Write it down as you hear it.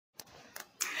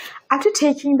After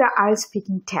taking the IELTS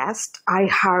speaking test, I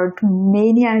heard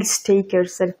many IELTS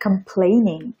takers are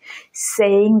complaining,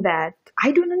 saying that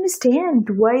I don't understand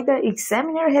why the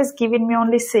examiner has given me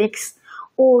only 6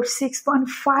 or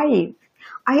 6.5.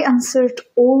 I answered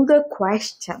all the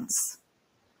questions.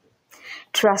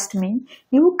 Trust me,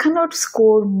 you cannot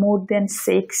score more than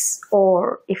 6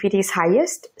 or, if it is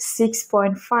highest,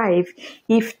 6.5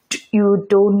 if you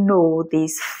don't know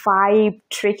these 5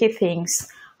 tricky things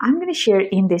I'm going to share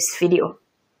in this video.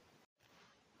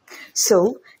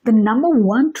 So, the number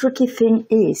one tricky thing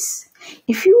is,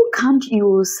 if you can't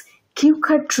use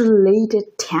cue-card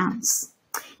related tense,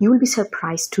 you will be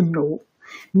surprised to know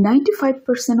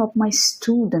 95% of my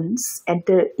students at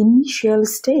the initial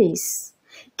stage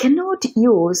cannot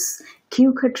use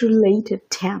cue-card related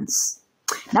tense.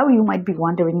 Now you might be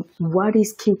wondering, what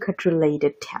is cue-card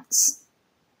related tense?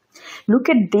 Look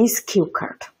at this cue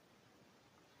card.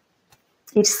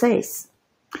 It says,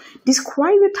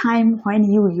 describe a time when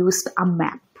you used a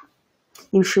map.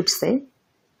 You should say,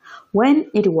 when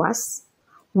it was,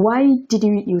 why did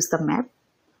you use the map,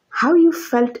 how you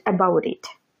felt about it.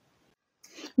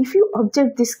 If you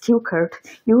observe this cue card,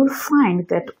 you will find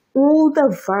that all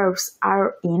the verbs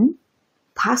are in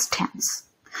past tense.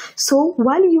 So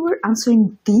while you are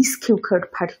answering this cue card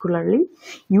particularly,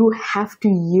 you have to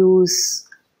use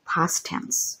past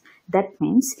tense. That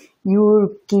means your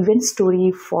given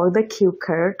story for the cue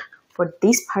card, for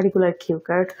this particular cue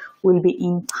card, will be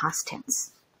in past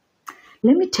tense.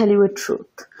 Let me tell you a truth.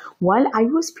 While I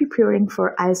was preparing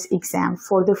for IELTS exam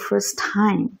for the first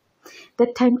time,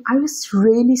 that time I was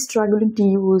really struggling to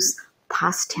use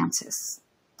past tenses,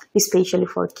 especially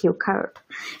for cue card,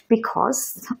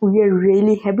 because we are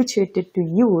really habituated to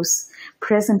use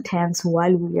present tense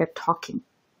while we are talking.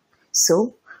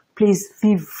 So please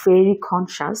be very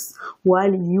conscious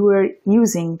while you are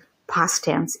using past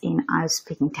tense in IELTS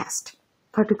speaking test,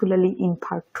 particularly in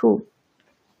part 2.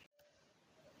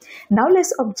 Now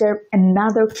let's observe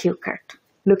another cue card.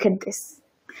 Look at this.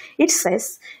 It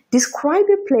says, describe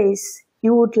a place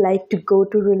you would like to go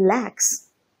to relax.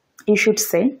 You should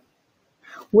say,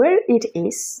 where it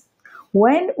is,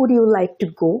 when would you like to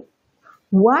go,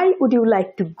 why would you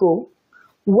like to go,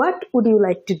 what would you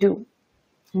like to do.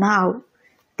 Now,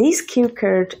 this cue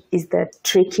card is the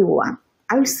tricky one.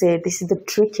 I would say this is the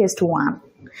trickiest one,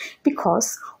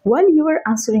 because while you are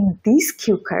answering this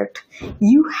cue card,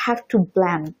 you have to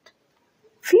blend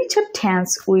future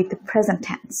tense with present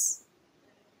tense.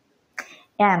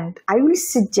 And I will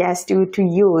suggest you to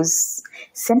use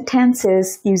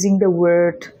sentences using the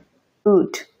word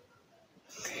would.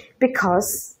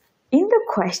 Because in the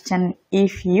question,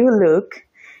 if you look,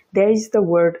 there is the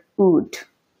word would.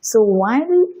 So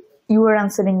while you are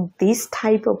answering this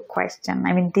type of question,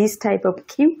 this type of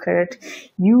cue card,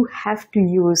 you have to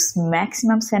use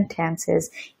maximum sentences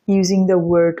using the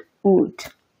word would.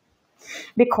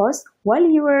 Because while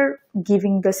you are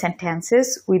giving the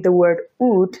sentences with the word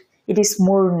would, it is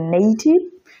more native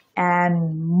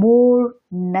and more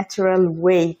natural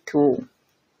way to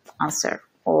answer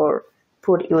or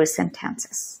put your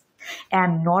sentences.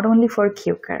 And not only for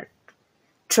cue card.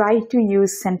 Try to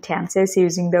use sentences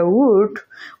using the would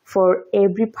for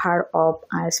every part of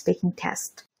IELTS speaking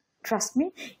test. Trust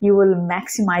me, you will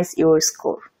maximize your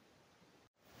score.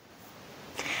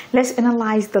 Let's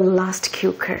analyze the last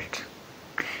cue card.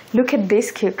 Look at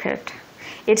this cue card.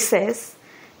 It says,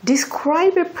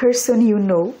 describe a person you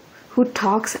know who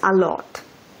talks a lot.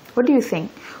 What do you think?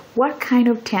 What kind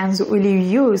of tense will you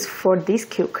use for this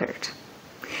cue card?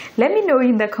 Let me know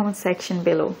in the comment section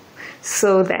below,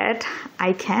 so that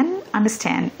I can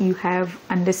understand you have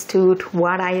understood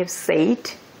what I have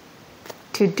said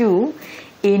to do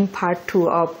in part 2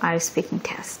 of IELTS speaking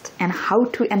test, and how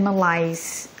to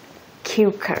analyze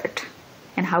cue card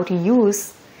and how to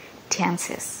use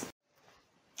tenses.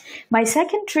 My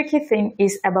second tricky thing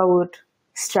is about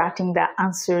starting the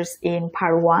answers in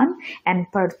part 1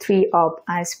 and part 3 of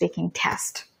IELTS speaking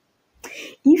test.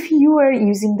 If you are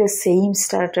using the same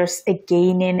starters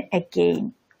again and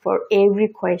again for every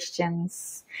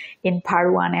questions in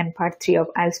part 1 and part 3 of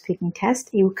IELTS speaking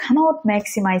test, you cannot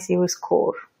maximize your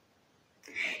score.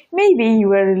 Maybe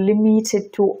you are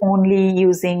limited to only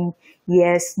using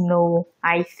yes, no,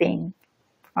 I think,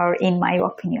 or in my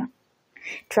opinion.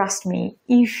 Trust me,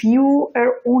 if you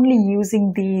are only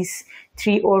using these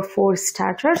 3 or 4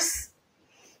 starters,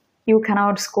 you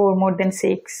cannot score more than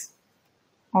 6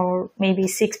 or maybe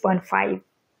 6.5,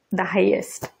 the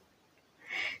highest.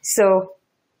 So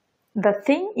the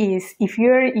thing is, if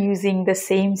you're using the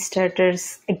same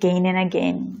starters again and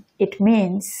again, it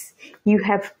means you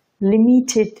have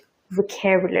limited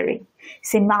vocabulary.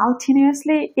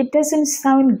 Simultaneously, it doesn't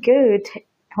sound good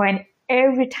when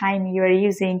every time you are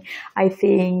using I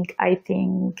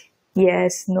think,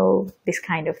 yes, no, this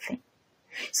kind of thing.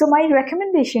 So my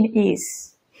recommendation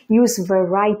is use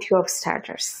variety of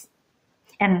starters.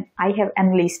 And I have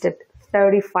enlisted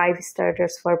 35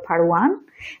 starters for part 1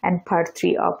 and part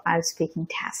 3 of IELTS speaking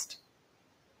test.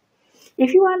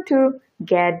 If you want to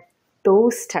get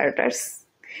those starters,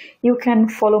 you can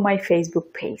follow my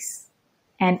Facebook page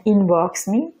and inbox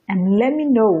me and let me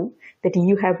know that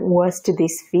you have watched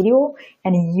this video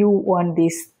and you want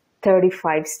these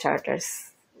 35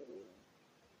 starters.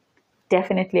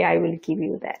 Definitely I will give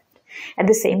you that. At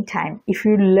the same time, if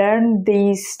you learn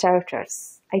these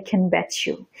starters, I can bet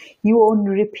you won't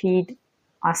repeat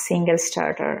a single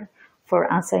starter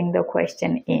for answering the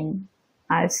question in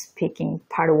IELTS speaking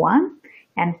part 1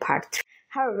 and part 3.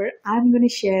 However, I'm going to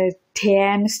share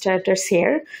 10 starters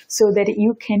here so that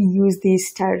you can use these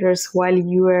starters while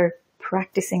you are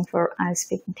practicing for IELTS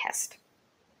speaking test.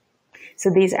 So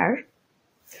these are,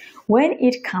 when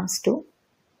it comes to,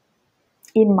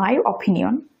 in my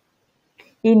opinion,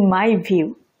 in my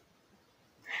view,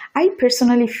 I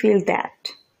personally feel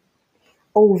that,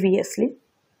 obviously,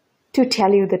 to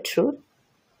tell you the truth,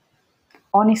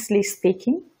 honestly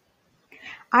speaking,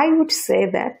 I would say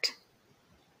that,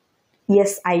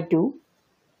 yes, I do.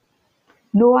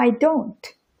 No, I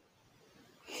don't.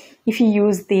 If you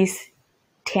use these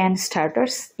 10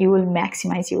 starters, you will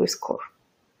maximize your score.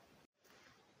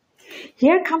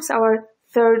 Here comes our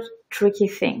third tricky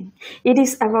thing. It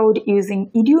is about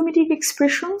using idiomatic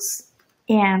expressions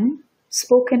and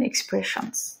spoken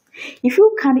expressions. If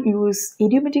you can't use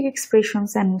idiomatic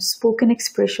expressions and spoken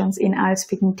expressions in IELTS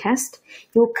speaking test,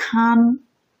 you can't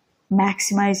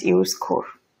maximize your score.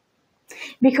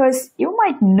 Because you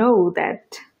might know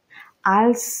that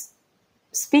IELTS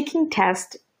speaking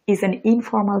test is an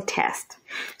informal test.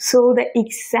 So the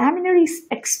examiner is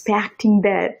expecting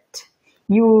that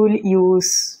you will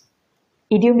use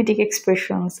idiomatic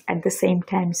expressions at the same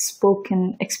time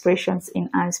spoken expressions in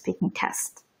IELTS speaking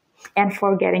test. And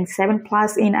for getting 7+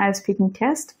 in IELTS speaking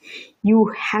test,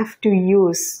 you have to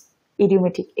use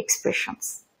idiomatic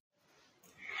expressions.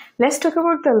 Let's talk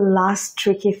about the last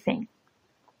tricky thing.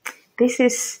 This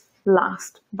is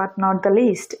last but not the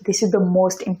least. This is the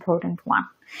most important one.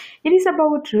 It is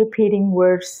about repeating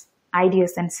words,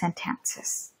 ideas, and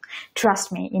sentences.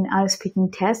 Trust me, in IELTS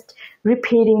speaking test,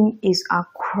 repeating is a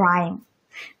crime.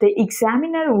 The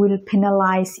examiner will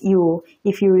penalize you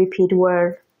if you repeat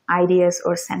words, ideas,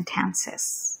 or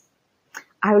sentences.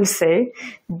 I will say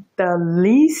the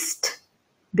least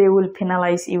they will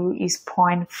penalize you is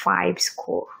 0.5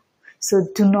 score. So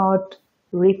do not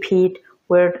repeat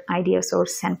word, ideas, or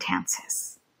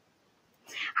sentences.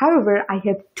 However, I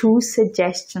have 2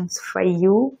 suggestions for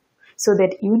you so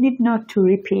that you need not to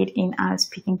repeat in IELTS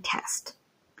speaking test.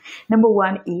 Number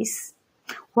 1 is,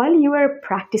 while you are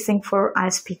practicing for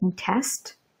IELTS speaking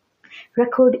test,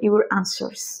 record your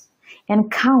answers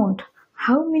and count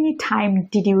how many times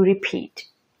did you repeat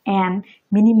and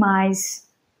minimize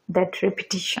that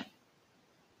repetition.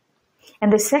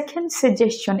 And the second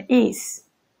suggestion is,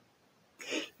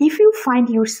 if you find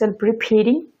yourself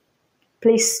repeating,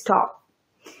 please stop,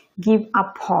 give a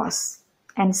pause,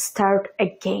 and start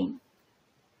again.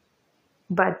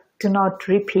 But do not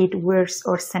repeat words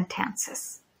or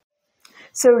sentences.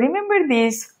 So remember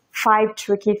these 5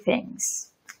 tricky things,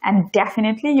 and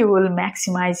definitely you will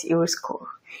maximize your score.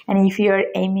 And if you are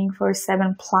aiming for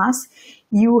 7+,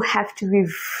 you have to be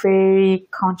very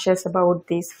conscious about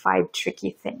these 5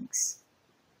 tricky things.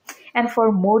 And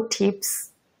for more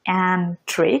tips and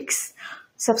tricks,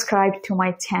 subscribe to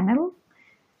my channel.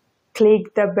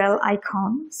 Click the bell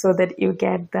icon so that you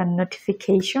get the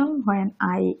notification when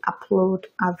I upload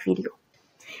a video.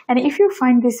 And if you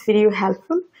find this video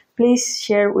helpful, please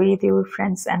share with your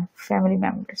friends and family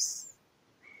members.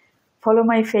 Follow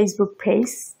my Facebook page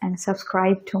and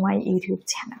subscribe to my YouTube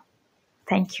channel.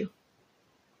 Thank you.